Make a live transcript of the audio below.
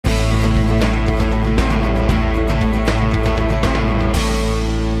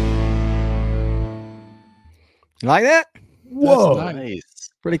You like that? Whoa, That's Nice.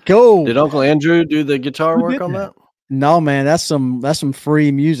 Pretty cool. Did Uncle Andrew do the guitar Who work did on that? that? No, man, that's some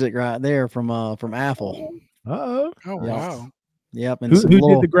free music right there from Apple. Uh-oh. Oh, Yeah. wow. Yep. And Who some did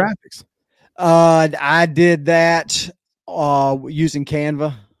little, the graphics? I did that using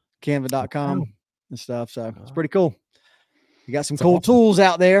canva.com Wow. and stuff. So it's pretty cool. You got some That's cool awesome. tools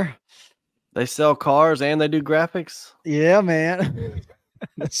out there. They sell cars and they do graphics. Yeah, man.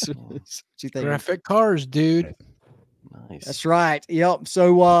 That's what you think. Graphic cars, dude. Nice. That's right. Yep.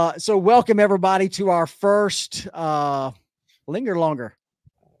 So welcome everybody to our first Linger Longer.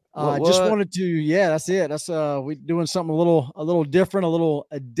 Just What? wanted to, yeah, that's it. That's we doing something a little different, a little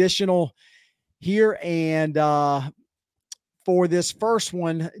additional here. And for this first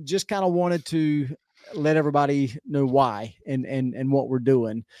one, just kind of wanted to let everybody know why and what we're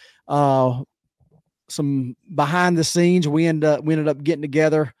doing. Some behind the scenes, we ended up getting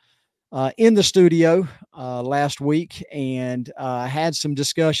together in the studio last week and had some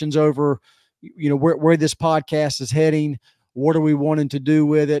discussions over, where this podcast is heading. What are we wanting to do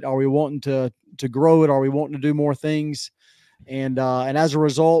with it? Are we wanting to grow it? Are we wanting to do more things? And as a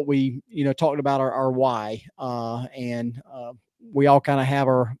result, we, talked about our why. And we all kind of have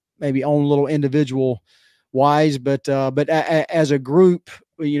our maybe own little individual whys, but as a group,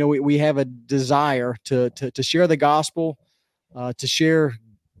 we have a desire to share the gospel, to share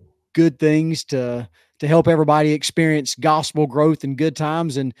good things, to help everybody experience gospel growth and good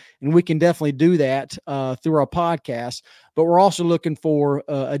times. And we can definitely do that through our podcast, but we're also looking for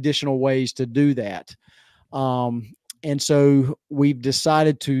additional ways to do that. And so we've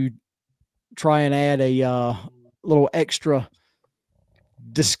decided to try and add a little extra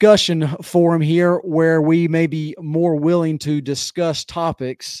discussion forum here where we may be more willing to discuss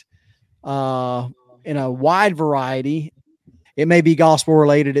topics in a wide variety. It may be gospel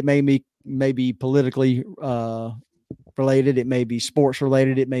related. It may be politically related. It may be sports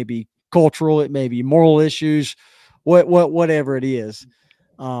related. It may be cultural. It may be moral issues, whatever it is.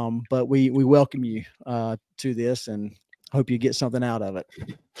 But we welcome you to this and hope you get something out of it.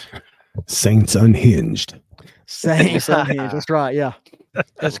 Saints Unhinged. Saints Unhinged. That's right. Yeah.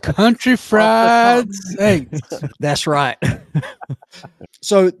 That's country fried saints. That's right.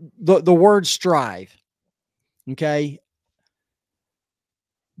 So the word strive. Okay.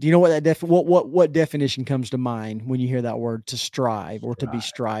 Do you know what that what definition comes to mind when you hear that word, to strive or to be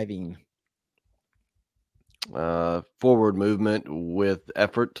striving? Forward movement with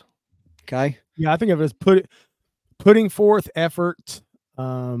effort. Okay. Yeah, I think of it as putting forth effort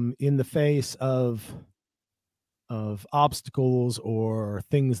in the face of obstacles or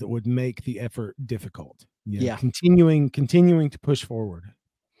things that would make the effort difficult. Yeah. Continuing to push forward.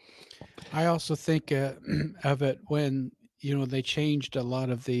 I also think of it when, they changed a lot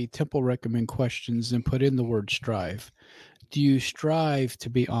of the temple recommend questions and put in the word strive. Do you strive to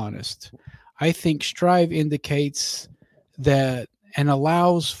be honest? I think strive indicates that and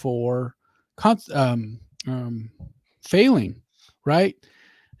allows for failing, right?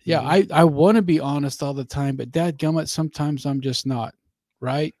 Yeah, I want to be honest all the time, but dadgummit, sometimes I'm just not,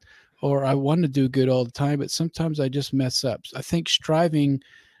 right? Or I want to do good all the time, but sometimes I just mess up. So I think striving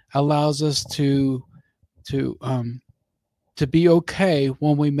allows us to be okay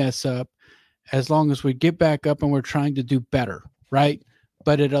when we mess up, as long as we get back up and we're trying to do better, right?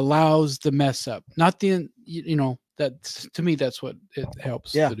 But it allows the mess up, not the, that to me, that's what it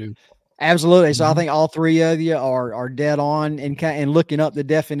helps to do. Absolutely. So I think all three of you are dead on and looking up the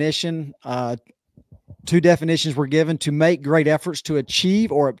definition. Two definitions were given: to make great efforts to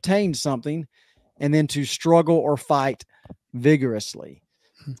achieve or obtain something, and then to struggle or fight vigorously.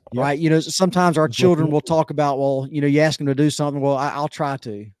 Yep. Right. Sometimes our children will talk about, well, you ask them to do something. Well, I'll try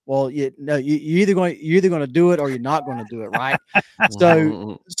to. Well, you're either going to do it or you're not going to do it. Right.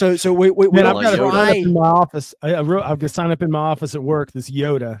 So we I've got to sign up in my office. I've got to sign up in my office at work. This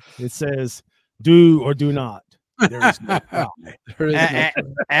Yoda, it says, do or do not. There is no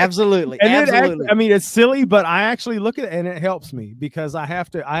absolutely. And absolutely. It's silly, but I actually look at it and it helps me because I have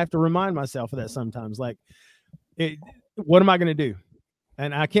to remind myself of that sometimes. Like, what am I going to do?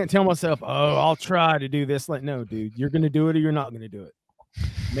 And I can't tell myself, oh, I'll try to do this. Like, no, dude, you're going to do it or you're not going to do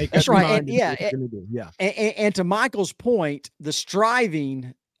it. That's right. And to Michael's point, the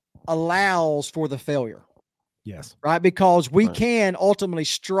striving allows for the failure. Yes. Right. Because we can ultimately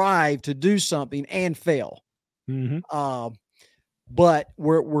strive to do something and fail. Mm-hmm. But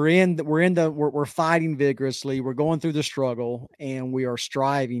we're fighting vigorously. We're going through the struggle and we are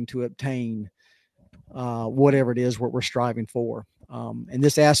striving to obtain whatever it is what we're striving for. In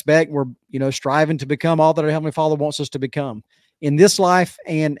this aspect, we're, striving to become all that our Heavenly Father wants us to become in this life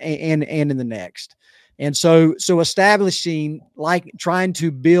and in the next. And so establishing, like trying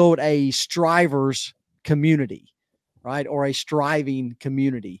to build a strivers community, right? Or a striving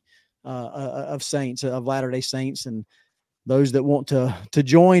community of saints, of Latter-day Saints, and those that want to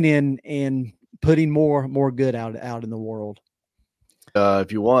join in putting more good out in the world.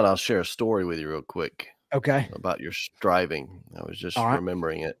 If you want, I'll share a story with you real quick. Okay. About your striving. I was just All right.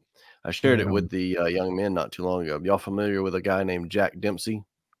 remembering it. I shared it with the young men not too long ago. Y'all familiar with a guy named Jack Dempsey?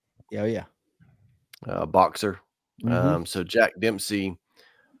 Oh, yeah. Boxer. Mhm. So Jack Dempsey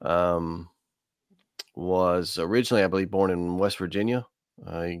was originally, I believe, born in West Virginia.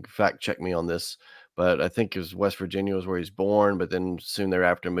 You can fact check me on this, but I think it was West Virginia was where he's born, but then soon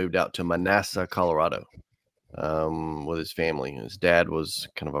thereafter moved out to Manassas, Colorado, with his family. His dad was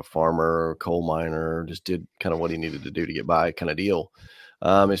kind of a farmer, coal miner, just did kind of what he needed to do to get by kind of deal.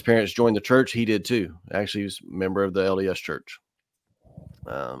 His parents joined the church. He did too. Actually, he was a member of the LDS church.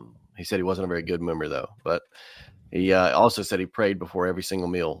 He said he wasn't a very good member though, but he also said he prayed before every single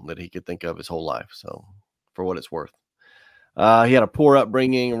meal that he could think of his whole life. So for what it's worth, he had a poor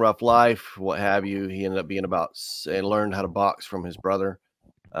upbringing, rough life, what have you. He ended up being and learned how to box from his brother.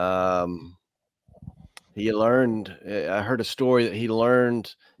 He learned, I heard a story that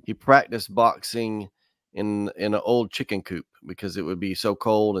he practiced boxing in an old chicken coop because it would be so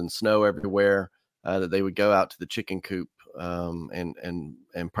cold and snow everywhere that they would go out to the chicken coop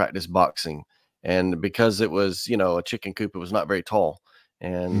and practice boxing. And because it was, a chicken coop, it was not very tall,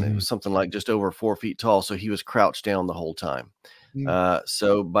 and it was something like just over 4 feet tall. So he was crouched down the whole time.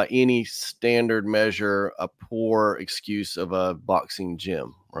 So by any standard measure, a poor excuse of a boxing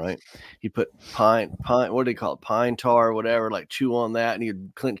gym, right? He put pine, what do they call it? Pine tar or whatever, like chew on that. And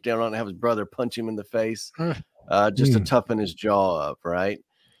he'd clench down on it and have his brother punch him in the face, just to toughen his jaw up, right?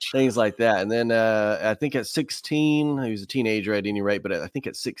 Things like that. And then I think at 16, he was a teenager at any rate, but I think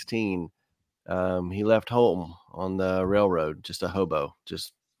at 16, he left home on the railroad, just a hobo,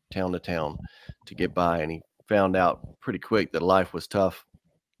 just town to town to get by. And he found out pretty quick that life was tough,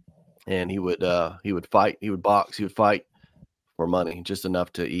 and he would fight, he would box, he would fight for money, just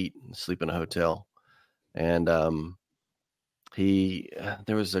enough to eat and sleep in a hotel. And there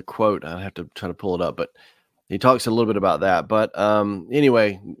was a quote, I have to try to pull it up, but he talks a little bit about that. But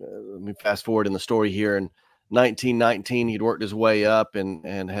anyway, let me fast forward in the story here. In 1919, he'd worked his way up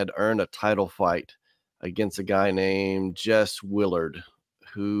and had earned a title fight against a guy named Jess Willard,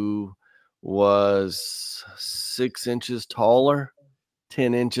 who was 6 inches taller,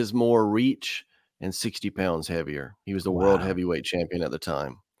 10 inches more reach, and 60 pounds heavier. He was the world heavyweight champion at the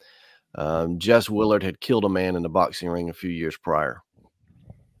time. Jess Willard had killed a man in the boxing ring a few years prior.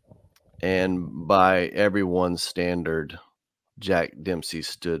 And by everyone's standard, Jack Dempsey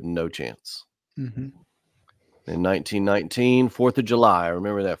stood no chance. In 1919, 4th of July, I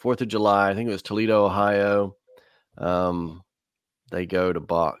remember that, 4th of July, I think it was Toledo, Ohio. They go to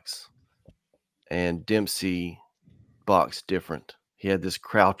box. And Dempsey boxed different. He had this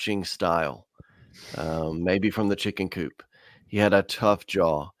crouching style, maybe from the chicken coop. He had a tough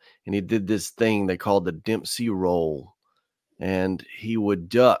jaw, and he did this thing they called the Dempsey roll. And he would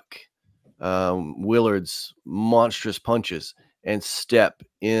duck Willard's monstrous punches and step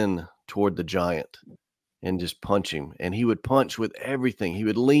in toward the giant and just punch him. And he would punch with everything. He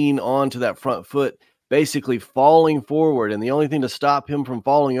would lean onto that front foot, basically falling forward. And the only thing to stop him from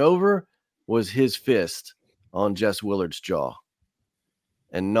falling over was his fist on Jess Willard's jaw,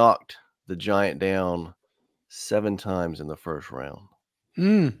 and knocked the giant down 7 times in the first round.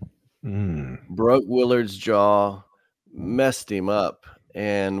 Broke Willard's jaw, messed him up,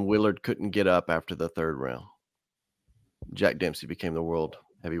 and Willard couldn't get up after the 3rd round. Jack Dempsey became the world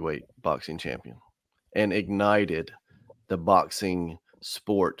heavyweight boxing champion and ignited the boxing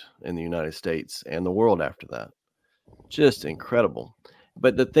sport in the United States and the world after that. Just incredible.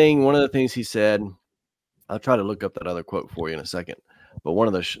 But one of the things he said, I'll try to look up that other quote for you in a second. But one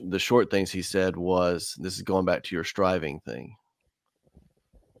of the short things he said was, this is going back to your striving thing.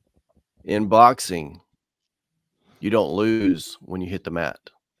 In boxing, you don't lose when you hit the mat.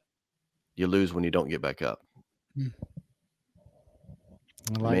 You lose when you don't get back up. You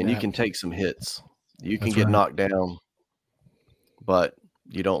can take some hits. You can get knocked down, but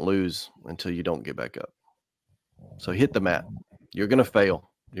you don't lose until you don't get back up. So hit the mat. You're going to fail.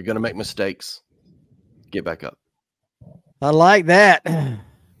 You're going to make mistakes. Get back up. I like that.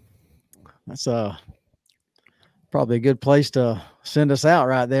 That's probably a good place to send us out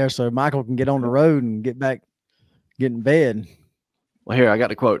right there, so Michael can get on the road and get in bed. Well, here, I got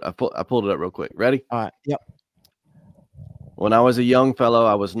the quote. I pulled it up real quick. Ready? All right. Yep. When I was a young fellow,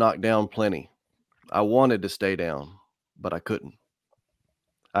 I was knocked down plenty. I wanted to stay down, but I couldn't.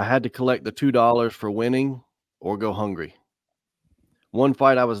 I had to collect the $2 for winning or go hungry. One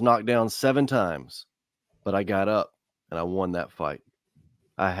fight I was knocked down 7 times, but I got up and I won that fight.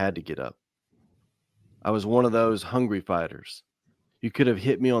 I had to get up. I was one of those hungry fighters. You could have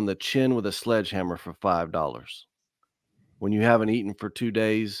hit me on the chin with a sledgehammer for $5. When you haven't eaten for 2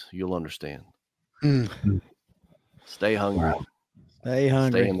 days, you'll understand. Stay hungry. Stay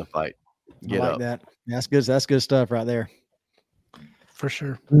hungry. Stay in the fight. Get I like up. that. That's good. That's good stuff right there. For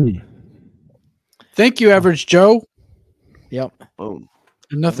sure. Thank you, Average Joe. Yep. Boom.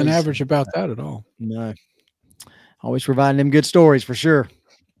 And nothing average about that at all. No. Always providing them good stories for sure.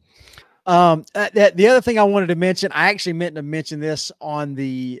 The other thing I wanted to mention, I actually meant to mention this on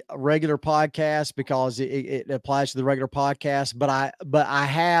the regular podcast because it applies to the regular podcast, but I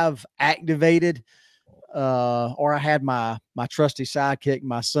have activated, or I had my trusty sidekick,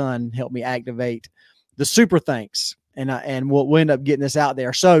 my son, help me activate the super thanks, and we'll end up getting this out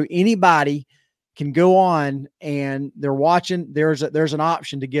there. So anybody can go on and they're watching. There's an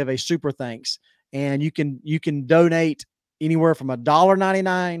option to give a super thanks, and you can donate anywhere from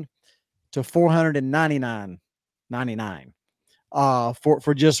 $1.99 to $499.99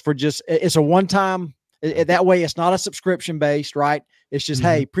 for just it's a one time. That way it's not a subscription based, right? It's just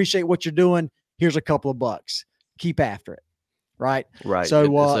hey, appreciate what you're doing. Here's a couple of bucks. Keep after it, right? Right. So it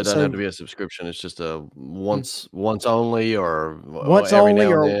doesn't have to be a subscription. It's just a once only or once every only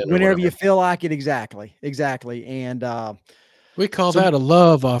now or and then whenever or you feel like it. Exactly. And we call that a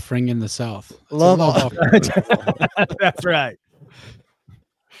love offering in the South. Love offering. That's right.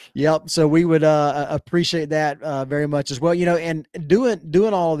 Yep. So we would appreciate that very much as well. You know, and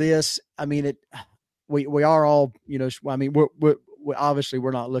doing all of this. I mean, we are all, you know, I mean, we're obviously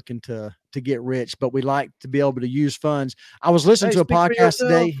we're not looking to get rich, but we like to be able to use funds. I was listening to a podcast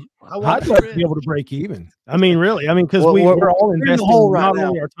today. I'd like to be able to break even. I mean, really, I mean, because we're all investing not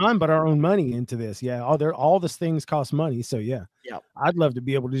only our time but our own money into this. Yeah, all these things cost money. So yeah, I'd love to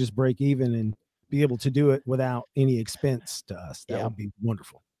be able to just break even and be able to do it without any expense to us. That would be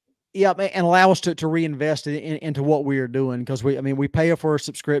wonderful. Yeah, and allow us to reinvest into what we are doing, because we pay for a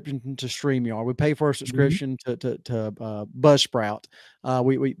subscription to StreamYard, we pay for a subscription to Buzzsprout,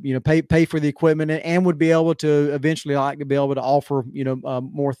 we pay for the equipment, and would be able to eventually like to be able to offer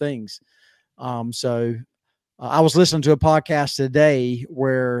more things. So I was listening to a podcast today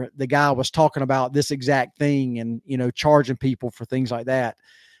where the guy was talking about this exact thing, and charging people for things like that,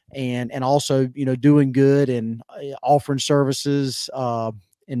 and also doing good and offering services.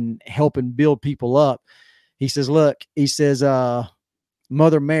 And helping build people up. He says, look,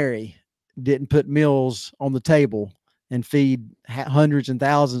 Mother Mary didn't put meals on the table and feed hundreds and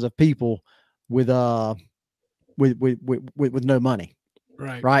thousands of people with no money.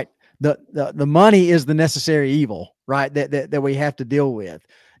 Right. The money is the necessary evil, right? That we have to deal with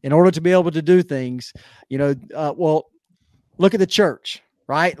in order to be able to do things, well, look at the church.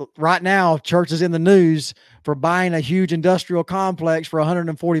 Right now, church is in the news for buying a huge industrial complex for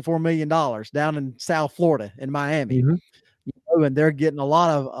 $144 million down in South Florida, in Miami. And they're getting a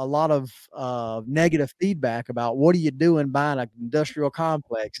lot of negative feedback about what are you doing buying an industrial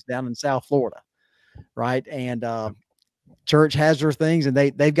complex down in South Florida, right? And church has their things, and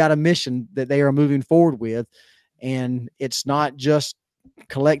they've got a mission that they are moving forward with, and it's not just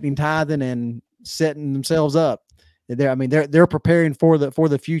collecting tithing and setting themselves up. They're preparing for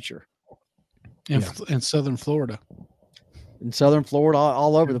the future. In Southern Florida. In Southern Florida,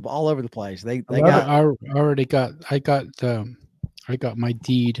 all over the place. I got my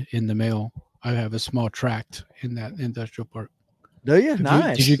deed in the mail. I have a small tract in that industrial park. Do you?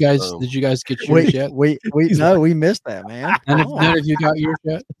 Nice. Did you guys get yours yet? We missed that, man. None of you got yours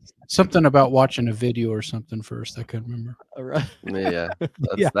yet? Something about watching a video or something first. I couldn't remember. All right. Yeah.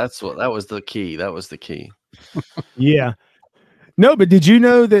 That was the key. That was the key. Yeah. No, but did you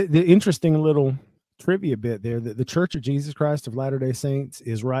know that the interesting little trivia bit there, that the Church of Jesus Christ of Latter-day Saints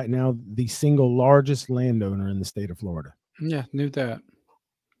is right now the single largest landowner in the state of Florida? Yeah, knew that.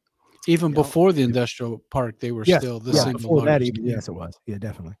 Even before the industrial park, they were still the single largest. Yes, it was. Yeah,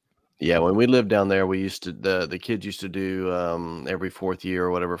 definitely. Yeah, when we lived down there, we used to the kids used to do every 4th year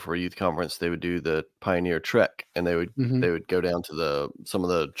or whatever for a youth conference. They would do the Pioneer Trek, and they would go down to some of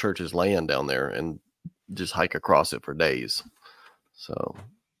the church's land down there and just hike across it for days. So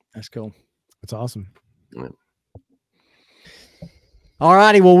that's cool. That's awesome. Yeah. All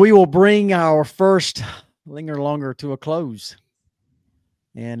righty. Well, we will bring our first Linger Longer to a close,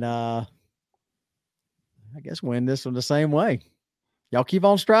 and I guess we'll end this one the same way. Y'all keep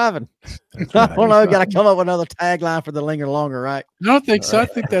on striving. I don't know. Got to come up with another tagline for the Linger Longer, right? I don't think so. I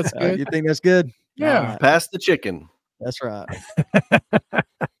think that's good. You think that's good? Yeah. Pass the chicken. That's right.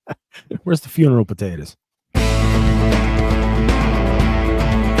 Where's the funeral potatoes?